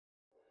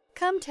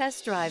Come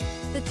test drive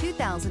the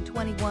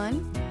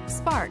 2021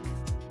 Spark.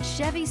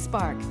 Chevy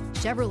Spark,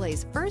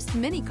 Chevrolet's first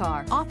mini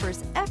car,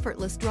 offers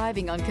effortless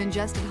driving on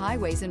congested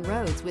highways and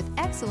roads with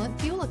excellent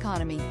fuel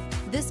economy.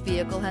 This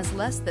vehicle has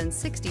less than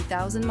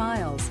 60,000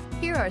 miles.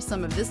 Here are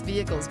some of this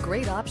vehicle's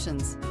great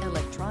options: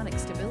 electronic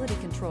stability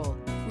control,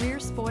 rear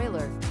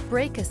spoiler,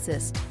 brake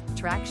assist,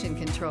 traction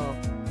control,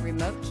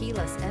 remote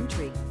keyless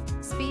entry,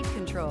 speed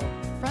control,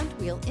 front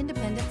wheel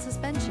independent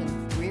suspension,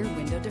 rear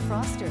window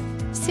defroster,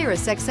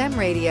 Sirius XM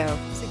radio,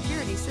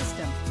 security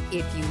system.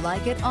 If you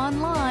like it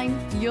online,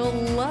 you'll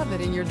love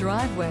it in your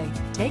driveway.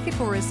 Take it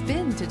for a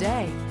spin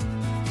today.